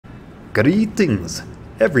Greetings,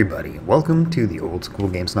 everybody. Welcome to the Old School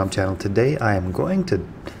Game Snob channel. Today I am going to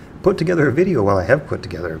put together a video. Well, I have put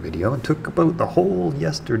together a video and took about the whole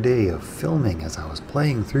yesterday of filming as I was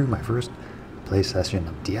playing through my first play session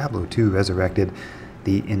of Diablo 2 Resurrected.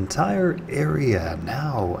 The entire area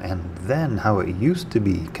now and then, how it used to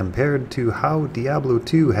be compared to how Diablo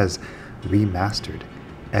 2 has remastered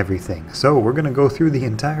everything. So we're going to go through the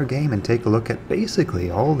entire game and take a look at basically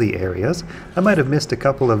all the areas. I might have missed a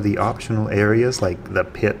couple of the optional areas like the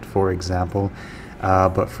pit, for example,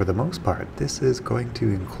 but for the most part this is going to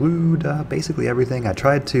include basically everything. I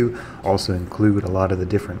tried to also include a lot of the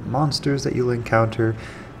different monsters that you'll encounter.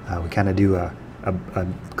 We kind of do a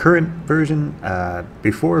current version,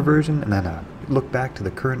 before version, and then a look back to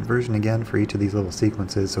the current version again for each of these little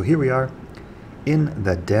sequences. So here we are in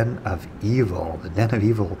the Den of Evil. The Den of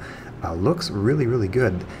Evil looks really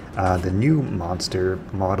good. The new monster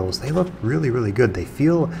models, they look really good. They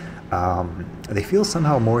feel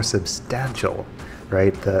somehow more substantial,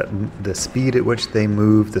 right? The speed at which they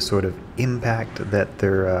move, the sort of impact that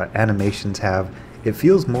their animations have. It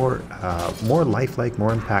feels more lifelike,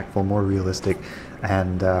 more impactful, more realistic,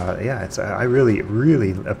 and yeah, I really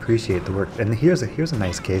appreciate the work. And here's a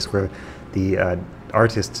nice case where the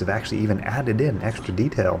artists have actually even added in extra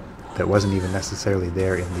detail that wasn't even necessarily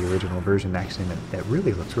there in the original version. Actually, it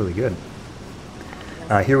really looks really good.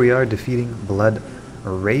 Here we are defeating Blood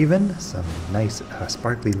Raven. Some nice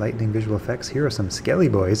sparkly lightning visual effects. Here are some Skelly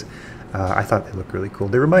Boys. I thought they looked really cool.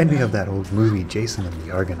 They remind me of that old movie, Jason and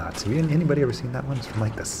the Argonauts. Have anybody ever seen that one? It's from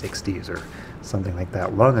like the 60s or something like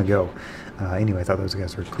that, long ago. Anyway, I thought those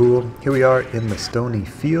guys were cool. Here we are in the stony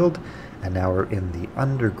field, and now we're in the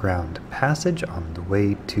underground passage on the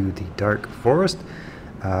way to the dark forest.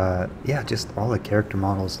 Yeah, just all the character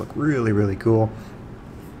models look really cool.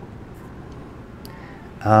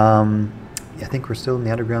 I think we're still in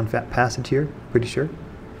the underground passage here, pretty sure.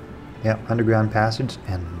 Yeah, underground passage,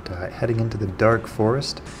 and heading into the dark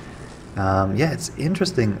forest. Yeah, it's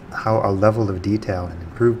interesting how a level of detail and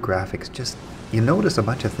improved graphics, just, you notice a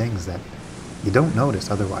bunch of things that you don't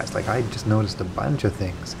notice otherwise. Like, I just noticed a bunch of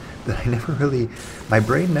things that I never really, my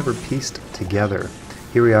brain never pieced together.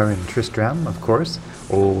 Here we are in Tristram, of course,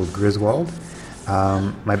 old Griswold.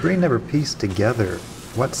 My brain never pieced together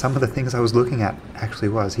what some of the things I was looking at actually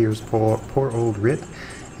was. Here's poor old Rit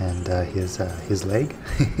and his leg.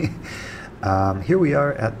 Here we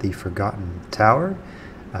are at the Forgotten Tower.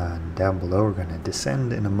 Down below we're going to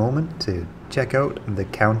descend in a moment to check out the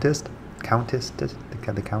Countess.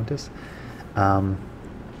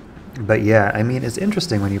 But yeah, I mean, it's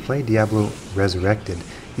interesting when you play Diablo Resurrected,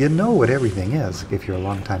 you know what everything is if you're a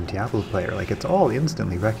long-time Diablo player. Like, it's all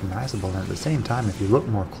instantly recognizable, and at the same time, if you look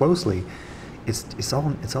more closely, it's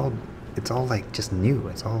all like just new.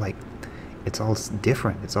 It's all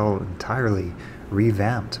different. It's all entirely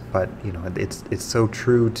revamped. But you know, it's so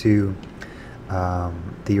true to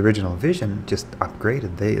the original vision, just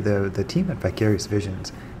upgraded. The team at Vicarious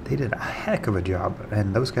Visions, they did a heck of a job,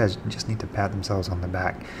 and those guys just need to pat themselves on the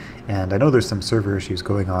back. And I know there's some server issues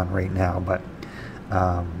going on right now, but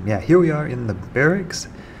yeah, here we are in the barracks.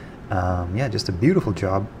 Yeah, just a beautiful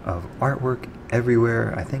job of artwork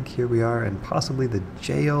everywhere. I think here we are in possibly the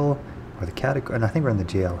jail or the catacomb, and I think we're in the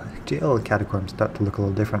jail. Jail and catacombs start to look a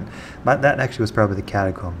little different, but that actually was probably the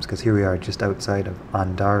catacombs, because here we are just outside of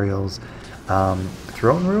Ondariel's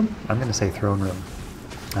throne room. I'm going to say throne room.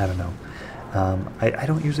 I don't know. I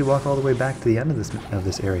don't usually walk all the way back to the end of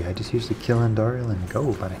this area. I just usually kill Andariel and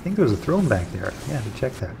go, but I think there's a throne back there. Yeah, to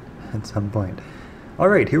check that at some point.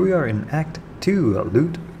 Alright, here we are in Act 2,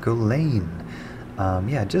 Loot Gulane.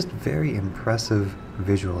 Yeah, just very impressive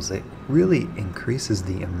visuals. It really increases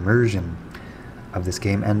the immersion of this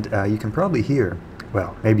game, and you can probably hear,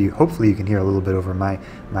 well, hopefully you can hear a little bit over my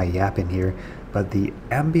yapping here, but the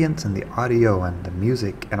ambience and the audio and the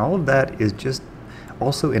music and all of that is just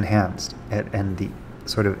also enhanced, and the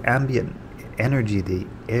sort of ambient energy, the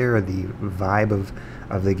air, the vibe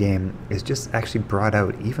of the game is just actually brought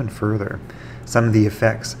out even further. Some of the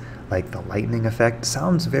effects, like the lightning effect,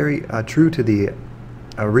 sounds very true to the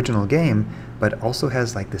original game, but also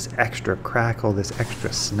has like this extra crackle, this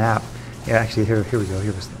extra snap. Yeah, actually, here we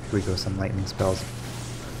go, some lightning spells.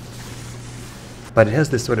 But it has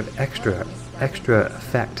this sort of extra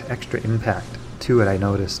effect, extra impact to it, I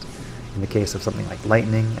noticed. In the case of something like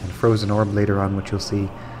lightning and frozen orb later on, which you'll see,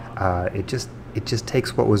 it just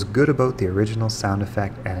takes what was good about the original sound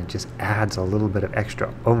effect and it just adds a little bit of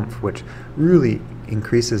extra oomph, which really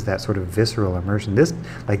increases that sort of visceral immersion.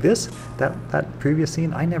 That previous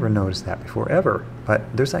scene, I never noticed that before ever, but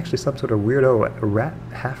there's actually some sort of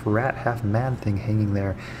weirdo half rat, half man thing hanging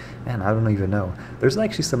there, Man, I don't even know. There's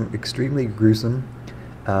actually some extremely gruesome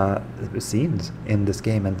scenes in this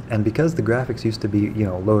game, and because the graphics used to be, you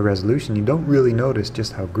know, low resolution, you don't really notice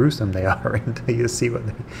just how gruesome they are until you see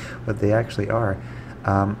what they actually are.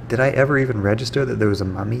 Did I ever even register that there was a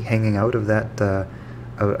mummy hanging out of that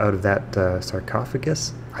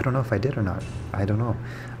sarcophagus? I don't know if I did or not. I don't know.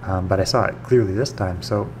 But I saw it clearly this time.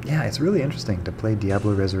 So yeah, it's really interesting to play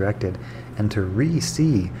Diablo Resurrected and to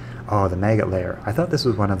re-see, oh, the maggot layer. I thought this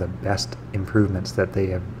was one of the best improvements that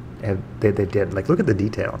they did. Like, look at the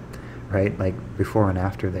detail, right? Like before and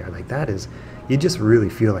after there. Like, that is, you just really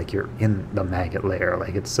feel like you're in the maggot layer.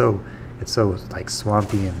 Like, it's so like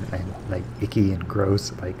swampy and like icky and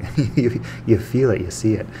gross. Like you feel it, you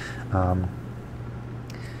see it.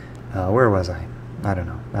 Where was I? I don't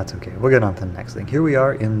know. That's okay. We'll get on to the next thing. Here we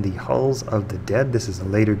are in the Halls of the Dead. This is a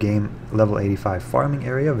later game, level 85 farming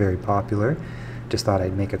area, very popular. Just thought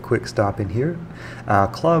I'd make a quick stop in here.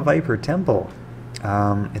 Claw Viper Temple.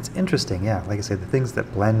 It's interesting, yeah. Like I said, the things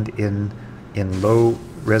that blend in low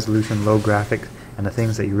resolution, low graphics, and the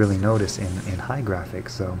things that you really notice in high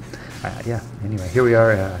graphics. So, yeah. Anyway, here we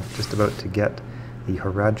are, just about to get the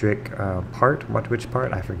Heraldric part. Which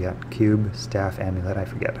part? I forget. Cube, staff, amulet. I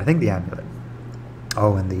forget. I think the amulet.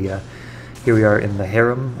 Oh, and the here we are in the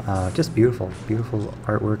harem. Just beautiful, beautiful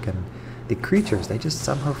artwork, and the creatures, they just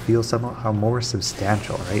somehow feel somehow more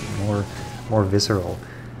substantial, right? More visceral.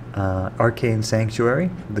 Arcane Sanctuary.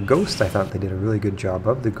 The ghosts, I thought they did a really good job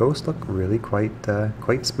of. The ghosts look really quite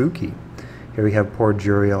spooky. Here we have poor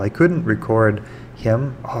Juriel. I couldn't record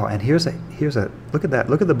him. Oh, and here's a look at that.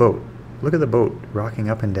 Look at the boat. Look at the boat rocking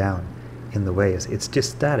up and down in the waves. It's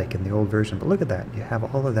just static in the old version, but look at that. You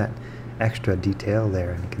have all of that extra detail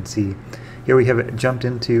there, and you can see here we have jumped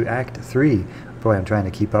into Act 3. Boy, I'm trying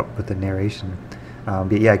to keep up with the narration.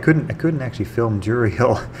 But yeah, I couldn't actually film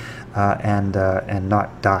Juriel and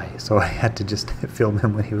not die, so I had to just film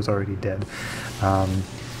him when he was already dead.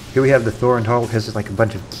 Here we have the Thorn Hall. Has just like a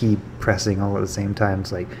bunch of key pressing all at the same time.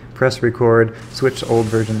 It's like press record, switch to old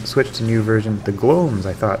version, switch to new version. The gloams,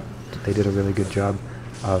 I thought they did a really good job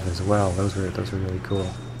of as well. Those were really cool.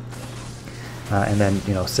 And then,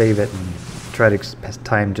 you know, save it and try to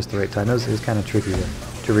time just the right time. It was kind of tricky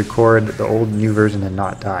to record the old new version and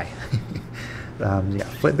not die. Yeah,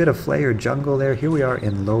 a bit of Flayer jungle there. Here we are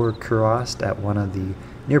in Lower Kurost at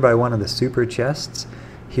nearby one of the super chests.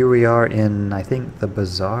 Here we are in, I think, the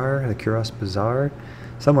bazaar, the Kurost Bazaar,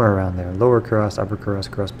 somewhere around there. Lower Kurost, Upper Kurost,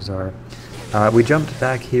 Kurost Bazaar. We jumped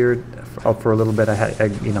back here for a little bit.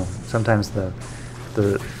 You know, sometimes the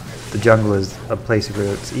jungle is a place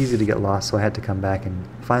where it's easy to get lost, so I had to come back and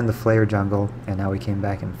find the Flayer jungle, and now we came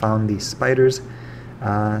back and found the spiders.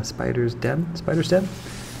 Spider's den?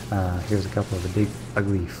 Here's a couple of the big,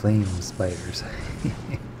 ugly flame spiders.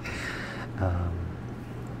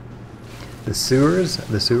 The sewers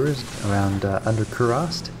around under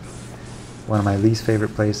Kurost, one of my least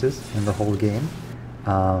favorite places in the whole game.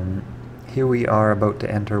 Here we are about to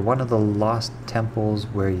enter one of the lost temples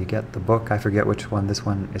where you get the book. I forget which one this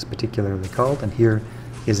one is particularly called, and here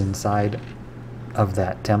is inside of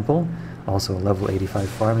that temple. Also a level 85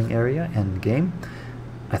 farming area end game.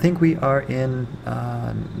 I think we are in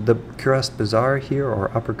the Kurost Bazaar here, or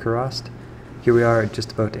Upper Kurost. Here we are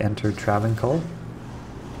just about to enter Travancore.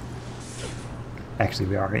 Actually,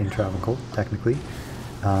 we are in Travancore, technically.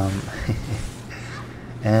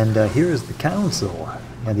 And here is the council.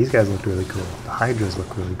 Yeah, these guys look really cool. The Hydras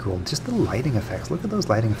look really cool. Just the lighting effects. Look at those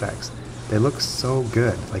lighting effects. They look so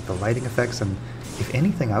good. Like the lighting effects, and if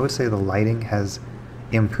anything, I would say the lighting has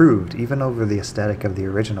improved even over the aesthetic of the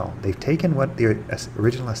original. They've taken what the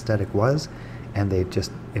original aesthetic was, and they've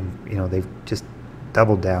just, you know, they've just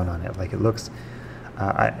doubled down on it. Like, it looks,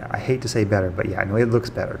 I hate to say better, but yeah, no, it looks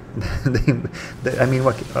better. I mean,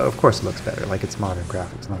 of course it looks better, like it's modern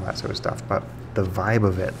graphics and all that sort of stuff, but the vibe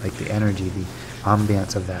of it, like the energy, the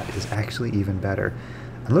ambience of that is actually even better.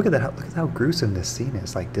 And look at that, look at how gruesome this scene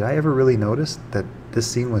is. Like, did I ever really notice that this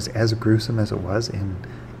scene was as gruesome as it was in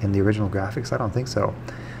the original graphics? I don't think so.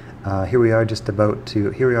 Here we are just about to,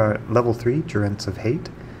 here we are level 3, Durance of Hate.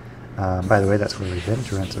 By the way, that's where we've been,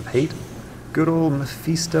 Durance of Hate. Good old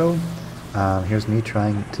Mephisto. Here's me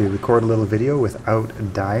trying to record a little video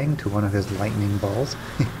without dying to one of his lightning balls.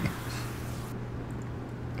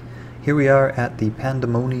 Here we are at the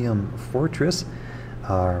Pandemonium Fortress.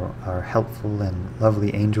 Our helpful and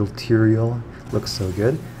lovely angel Tyrael looks so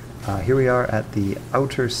good. Here we are at the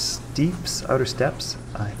Outer Steps.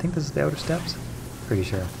 I think this is the Outer Steps. Pretty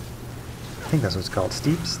sure. I think that's what it's called.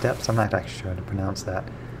 Steps. I'm not actually sure how to pronounce that.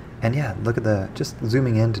 And yeah, look at the, just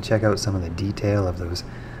zooming in to check out some of the detail of those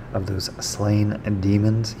slain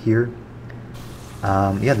demons here.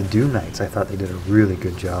 Yeah, the Doom Knights, I thought they did a really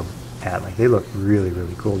good job at. Like, they look really,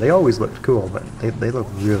 really cool. They always looked cool, but they look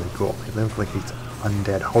really cool. They look like these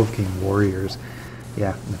undead hulking warriors.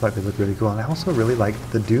 Yeah, I thought they looked really cool. And I also really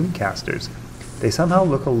liked the Doomcasters. They somehow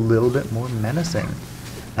look a little bit more menacing.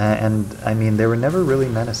 And, I mean, they were never really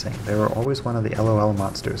menacing. They were always one of the LOL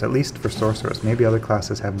monsters, at least for sorcerers. Maybe other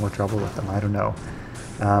classes have more trouble with them, I don't know.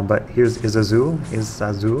 But here's Azul.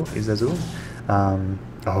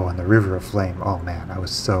 Oh, and the River of Flame. Oh man, I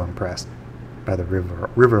was so impressed by the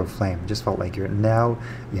River of Flame. It just felt like you're now,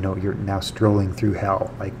 you're now strolling through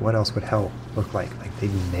hell. Like, what else would hell look like? Like, they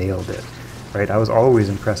nailed it, right? I was always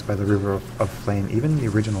impressed by the River of Flame. Even in the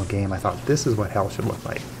original game, I thought this is what hell should look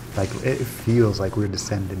like. Like, it feels like we're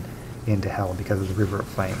descended into hell because of the River of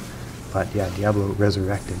Flame. But yeah, Diablo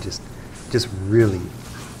Resurrected just really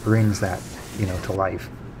brings that, to life.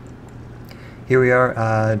 Here we are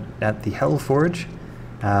at the Hell Forge.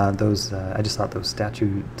 I just thought those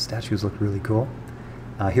statues looked really cool.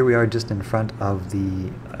 Here we are just in front of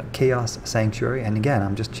the Chaos Sanctuary, and again,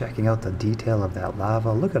 I'm just checking out the detail of that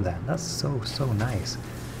lava. Look at that, that's so nice.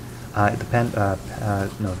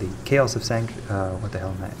 The Chaos of what the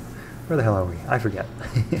hell am I? Where the hell are we? I forget.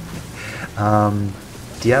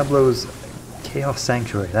 Diablo's Chaos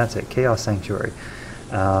Sanctuary, that's it, Chaos Sanctuary.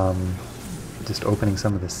 Just opening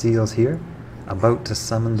some of the seals here. About to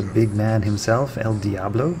summon the big man himself, El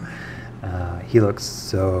Diablo. He looks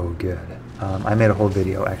so good. I made a whole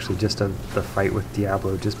video actually just of the fight with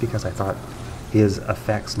Diablo just because I thought his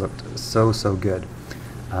effects looked so good.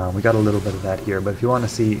 We got a little bit of that here, but if you want to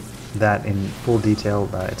see that in full detail,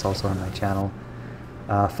 it's also on my channel.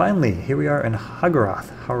 Finally, here we are in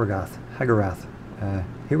Hagarath.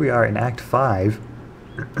 Here we are in Act 5.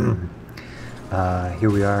 Here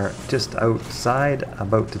we are just outside,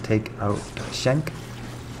 about to take out Schenk,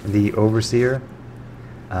 the Overseer.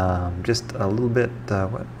 Just a little bit,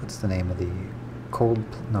 what's the name of the Cold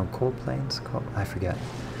Plains? I forget.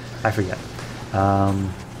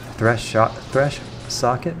 Thresh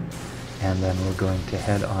Socket, and then we're going to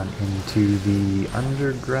head on into the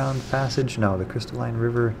underground passage. No, the Crystalline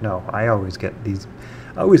River. No, I always get these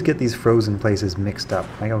frozen places mixed up.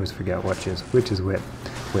 I always forget which is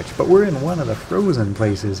which. But we're in one of the frozen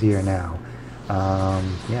places here now.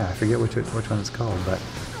 Yeah, I forget which one it's called, but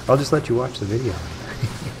I'll just let you watch the video.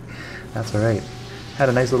 That's alright. Had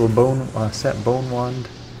a nice little set bone wand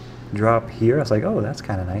drop here. I was like, oh, that's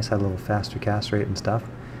kind of nice. Had a little faster cast rate and stuff.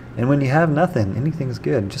 And when you have nothing, anything's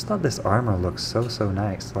good. Just thought this armor looks so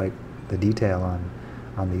nice. Like, the detail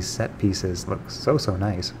on these set pieces looks so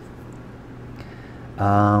nice.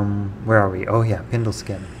 Where are we? Oh yeah,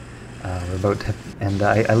 Pindleskin. We're about to, and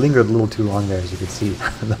I lingered a little too long there, as you can see.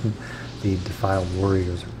 The defiled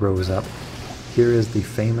warriors rose up. Here is the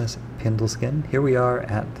famous Pindleskin. Here we are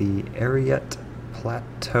at the Ariat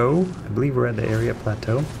Plateau. I believe we're at the Ariat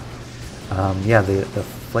Plateau. Yeah, the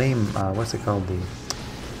flame, what's it called? The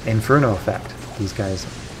Inferno effect these guys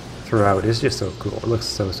throw out is just so cool. It looks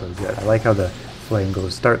so good. I like how the flame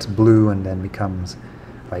starts blue and then becomes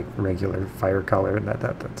like regular fire color.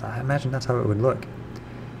 I imagine that's how it would look.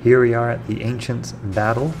 Here we are at the Ancients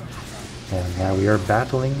battle, and now we are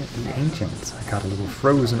battling the Ancients. I got a little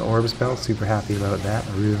Frozen Orb spell, super happy about that.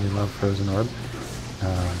 I really love Frozen Orb.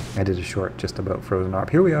 I did a short just about Frozen Orb.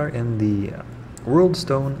 Here we are in the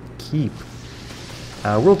Worldstone Keep.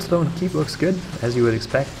 Worldstone Keep looks good, as you would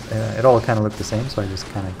expect. It all kind of looked the same, so I just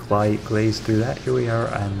kind of glazed through that. Here we are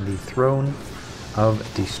on the Throne of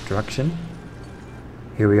Destruction.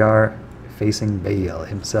 Here we are facing Baal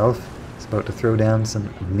himself. He's about to throw down some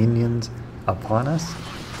minions upon us.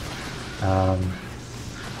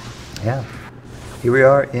 Yeah. Here we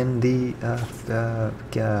are in the, what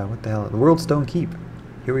the hell, the Worldstone Keep.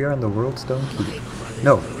 Here we are in the Worldstone Keep.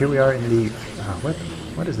 No, here we are in the,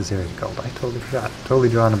 what is this area called? I totally forgot. Totally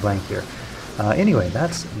drawing a blank here. Anyway,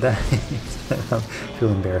 that. I feel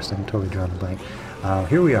embarrassed. I'm totally drawing a blank.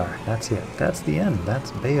 Here we are. That's it. That's the end.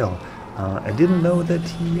 That's Baal. I didn't know that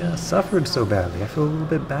he suffered so badly. I feel a little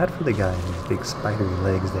bit bad for the guy and his big spidery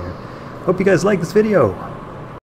legs there. Hope you guys like this video.